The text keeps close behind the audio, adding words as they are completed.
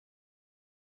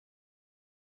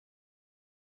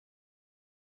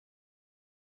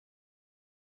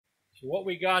So what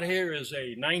we got here is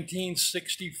a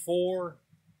 1964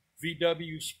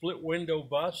 VW split window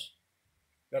bus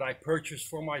that I purchased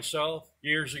for myself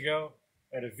years ago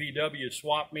at a VW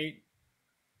swap meet.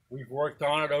 We've worked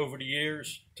on it over the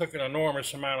years, took an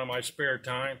enormous amount of my spare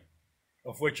time,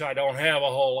 of which I don't have a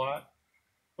whole lot.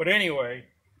 But anyway,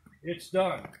 it's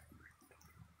done.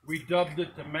 We dubbed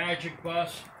it the Magic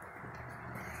Bus.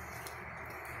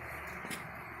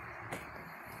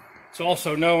 It's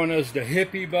also known as the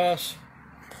Hippie Bus.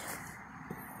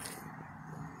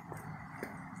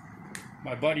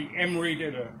 My buddy Emery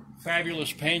did a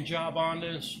fabulous paint job on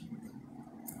this.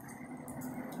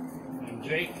 And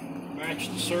Jake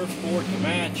matched the surfboard to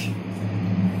match.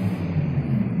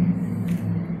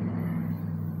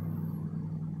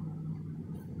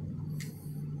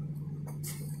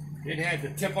 It had the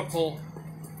typical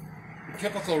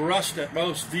rust that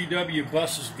most VW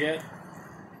buses get.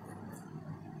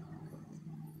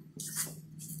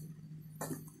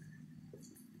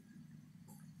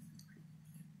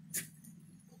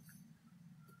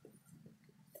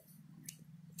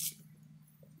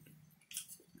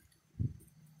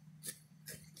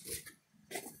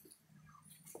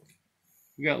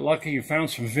 We got lucky and found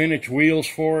some vintage wheels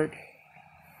for it.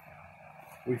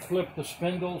 We flipped the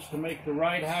spindles to make the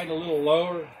ride height a little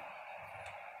lower.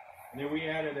 And then we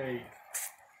added a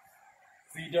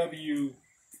VW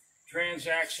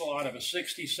transaxle out of a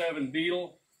 67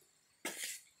 Beetle.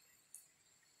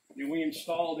 Then we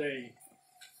installed a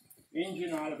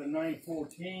engine out of a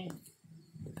 914.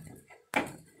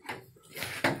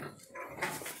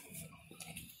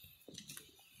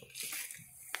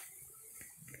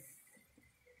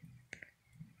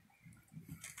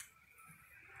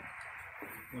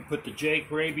 We put the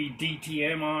Jake Raby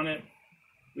DTM on it.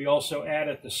 We also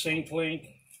added the SyncLink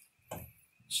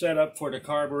setup for the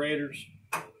carburetors.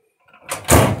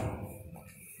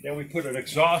 Then we put an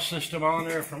exhaust system on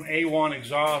there from A1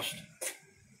 Exhaust.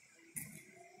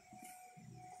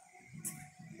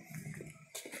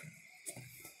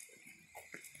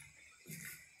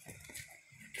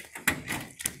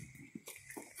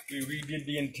 We redid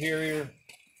the interior.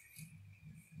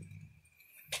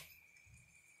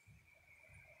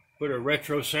 Put a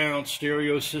retro sound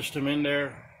stereo system in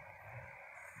there.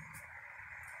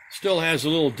 Still has a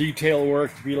little detail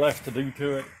work to be left to do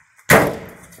to it.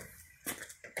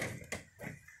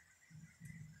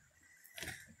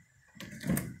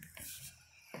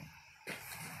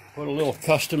 Put a little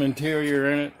custom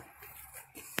interior in it.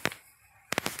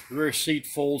 The rear seat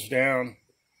folds down.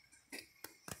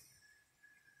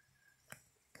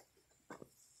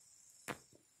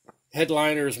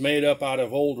 Headliner is made up out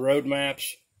of old road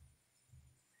maps.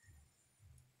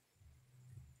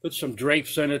 Put some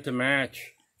drapes in it to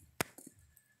match.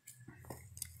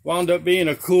 Wound up being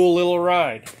a cool little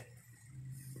ride.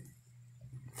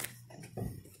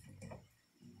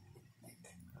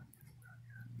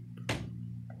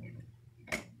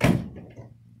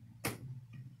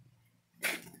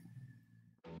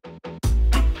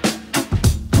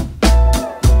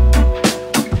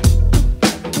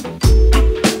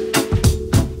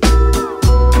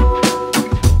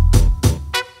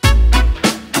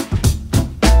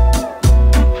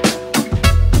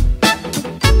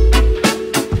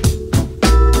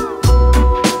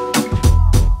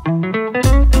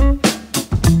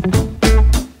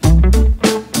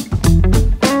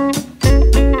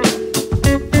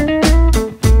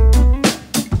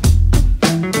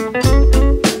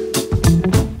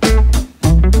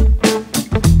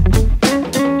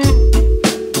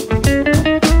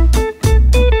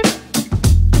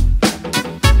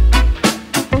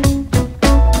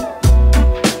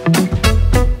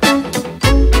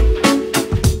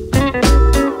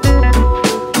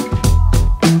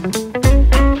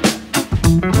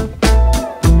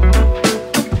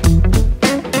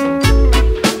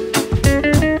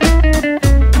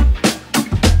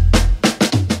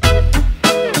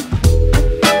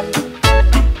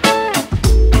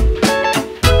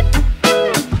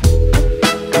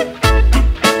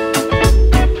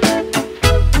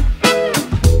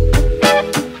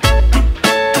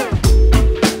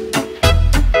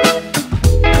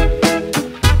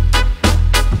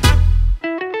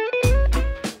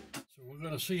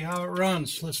 See how it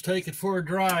runs. Let's take it for a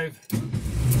drive.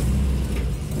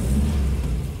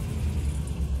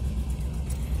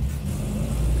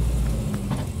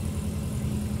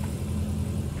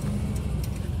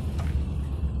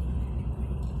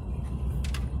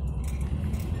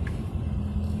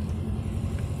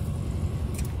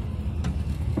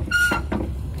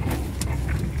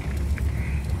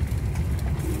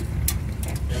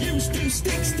 Use these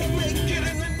sticks to make it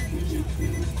in the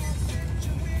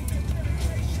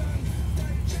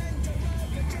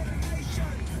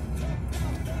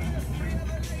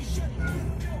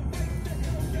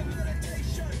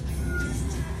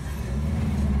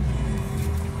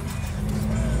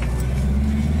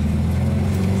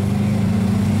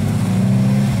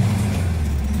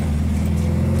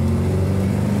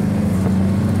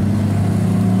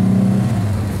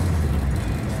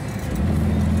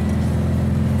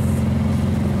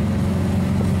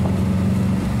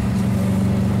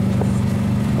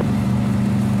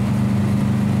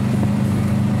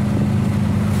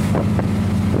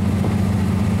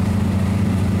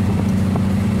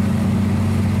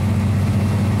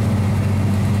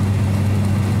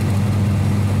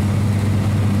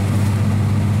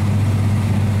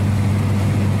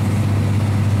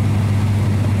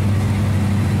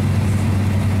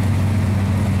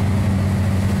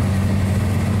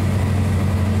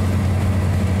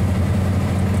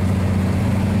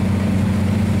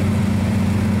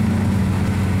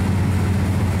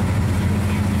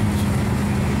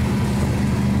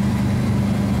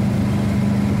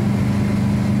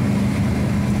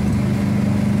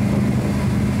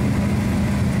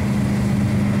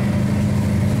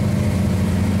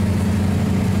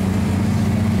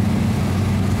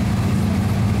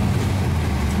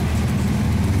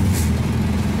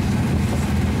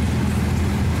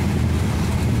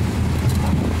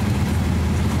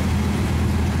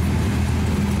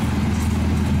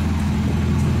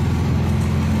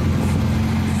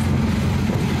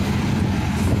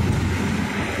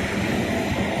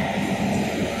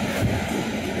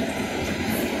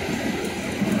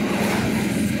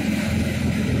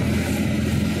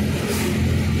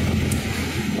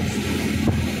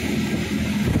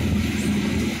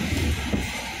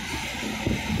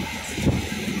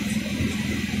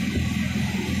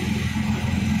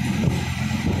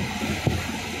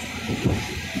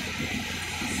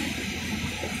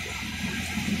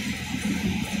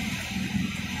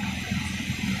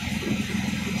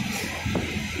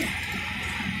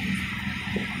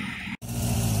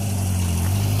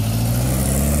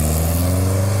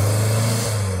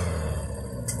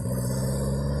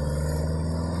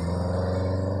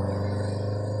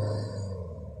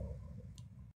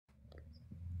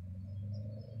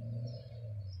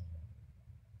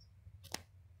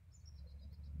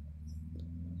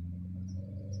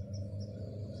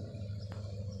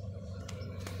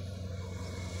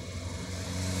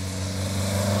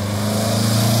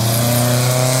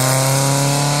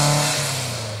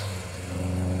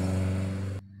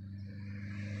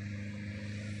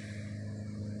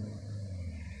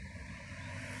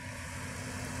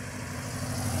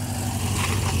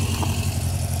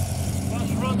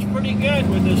good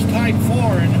with this Type 4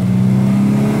 in it.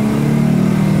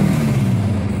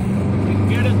 You can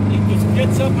get it just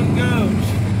gets up and goes.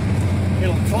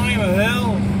 It'll climb a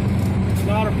hill. It's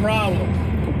not a problem.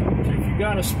 So if you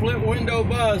got a split window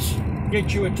bus,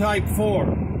 get you a Type 4.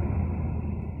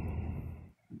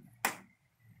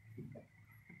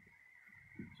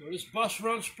 So this bus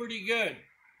runs pretty good.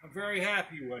 I'm very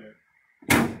happy with it.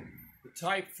 The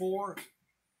Type 4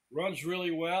 runs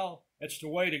really well. That's the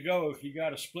way to go if you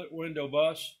got a split window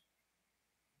bus.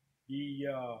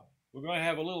 We're going to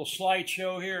have a little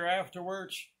slideshow here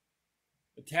afterwards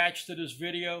attached to this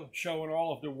video showing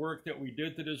all of the work that we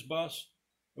did to this bus.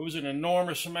 It was an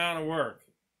enormous amount of work.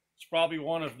 It's probably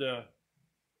one of the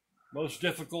most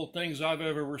difficult things I've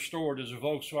ever restored is a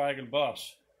Volkswagen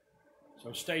bus.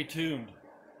 So stay tuned.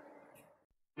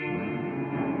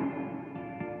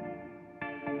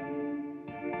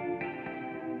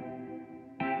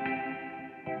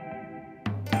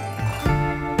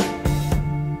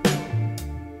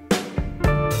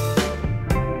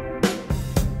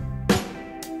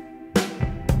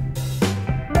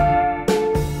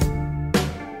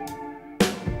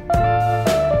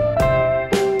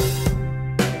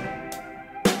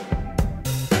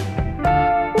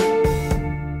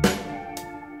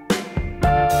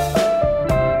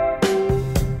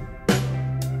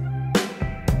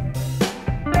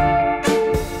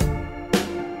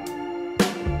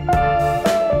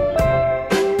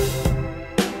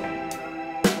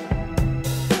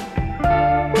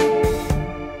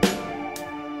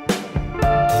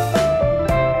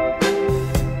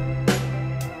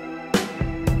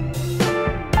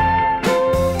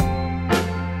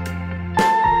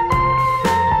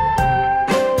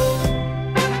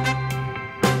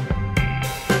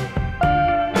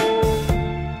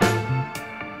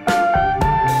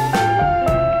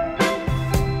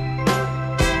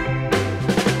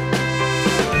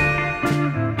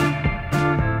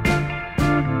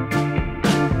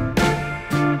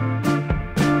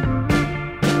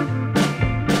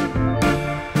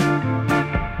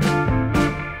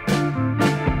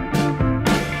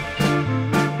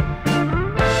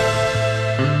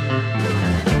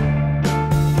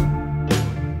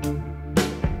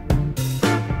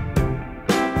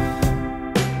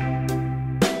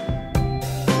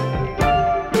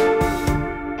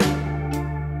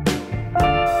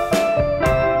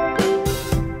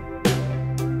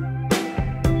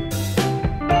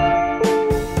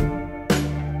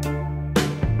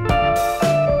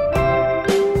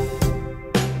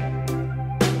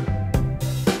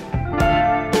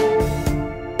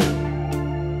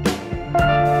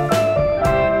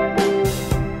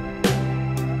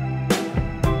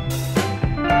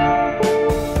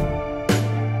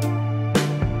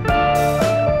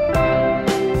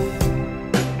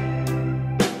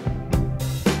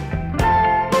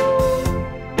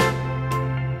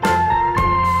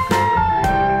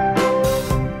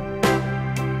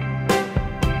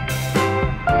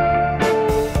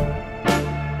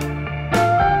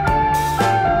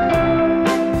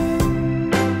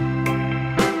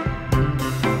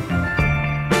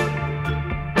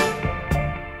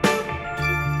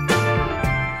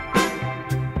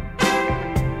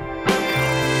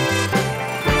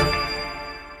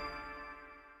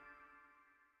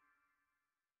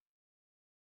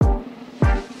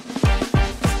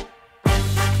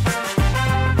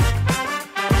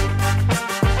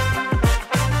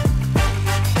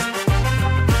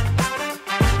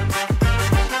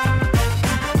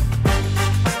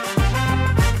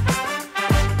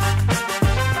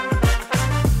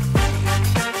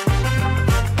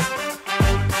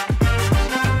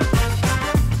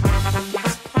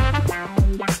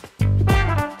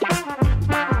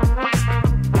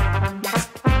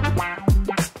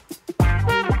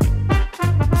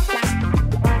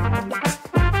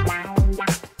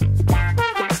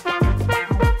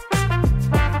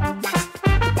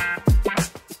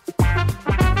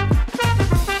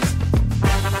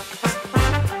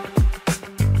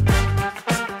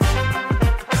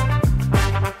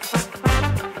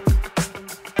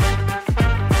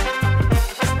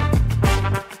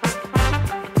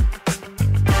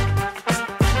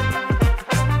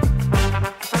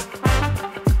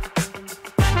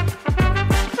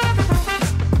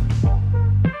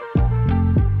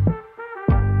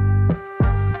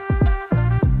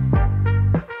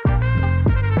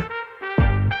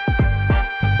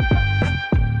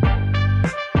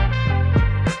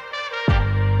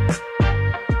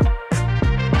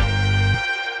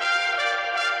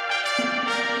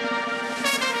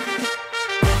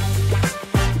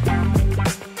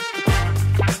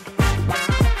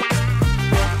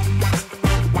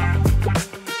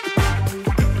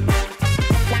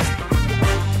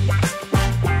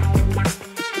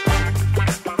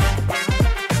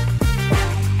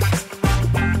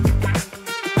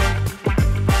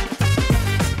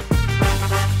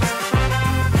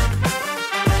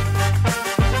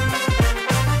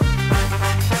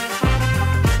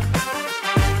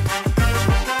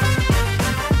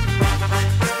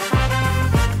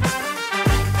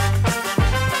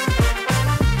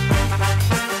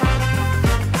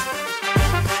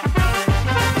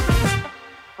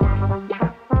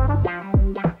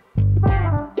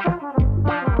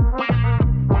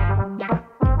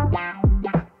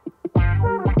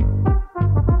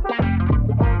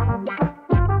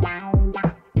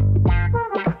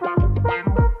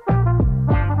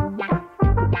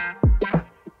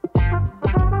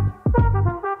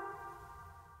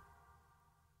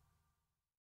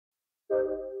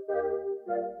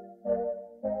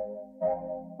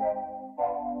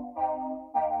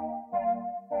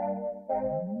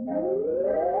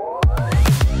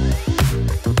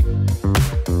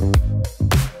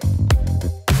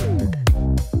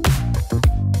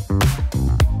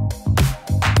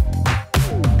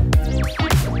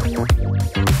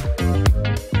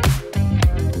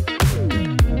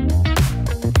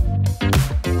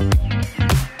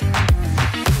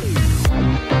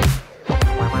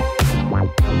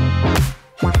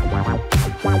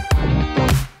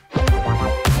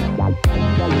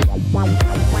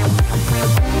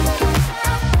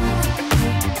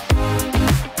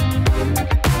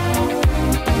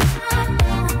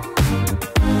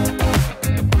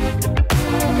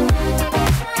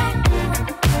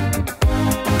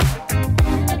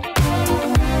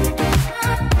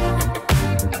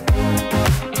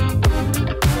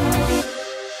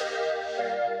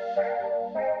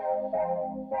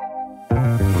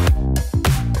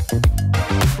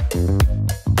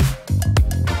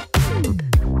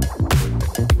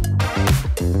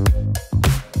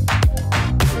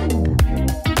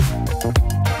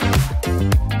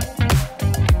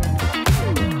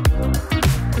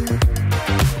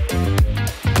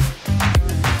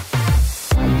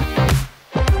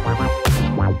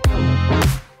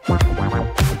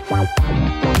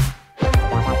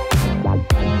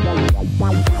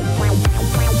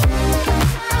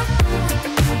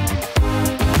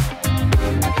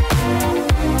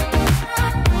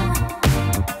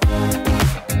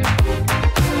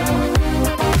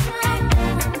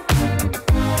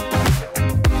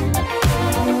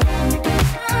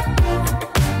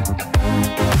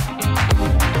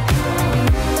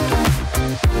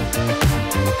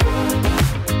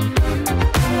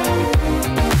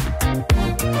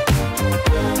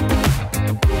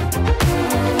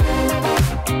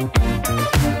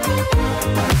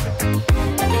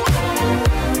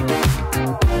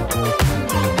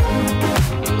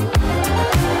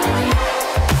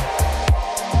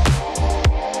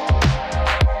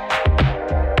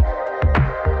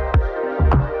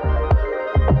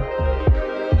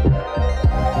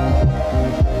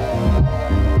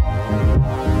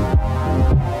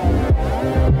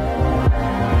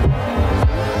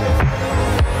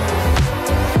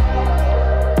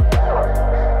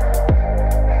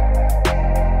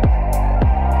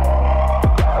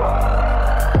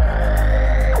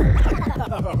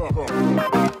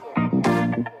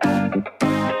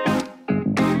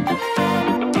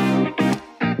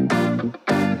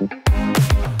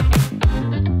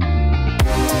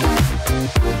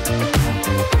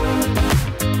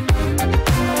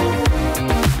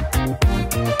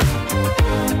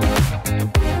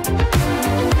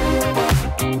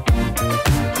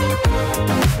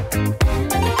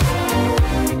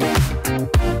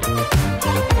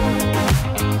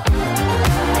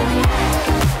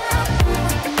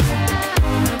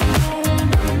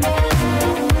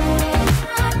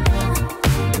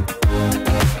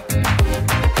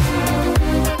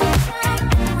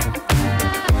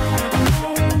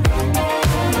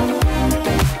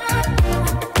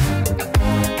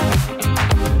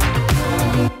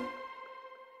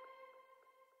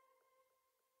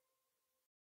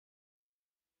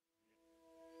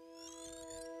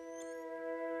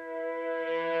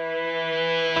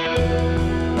 my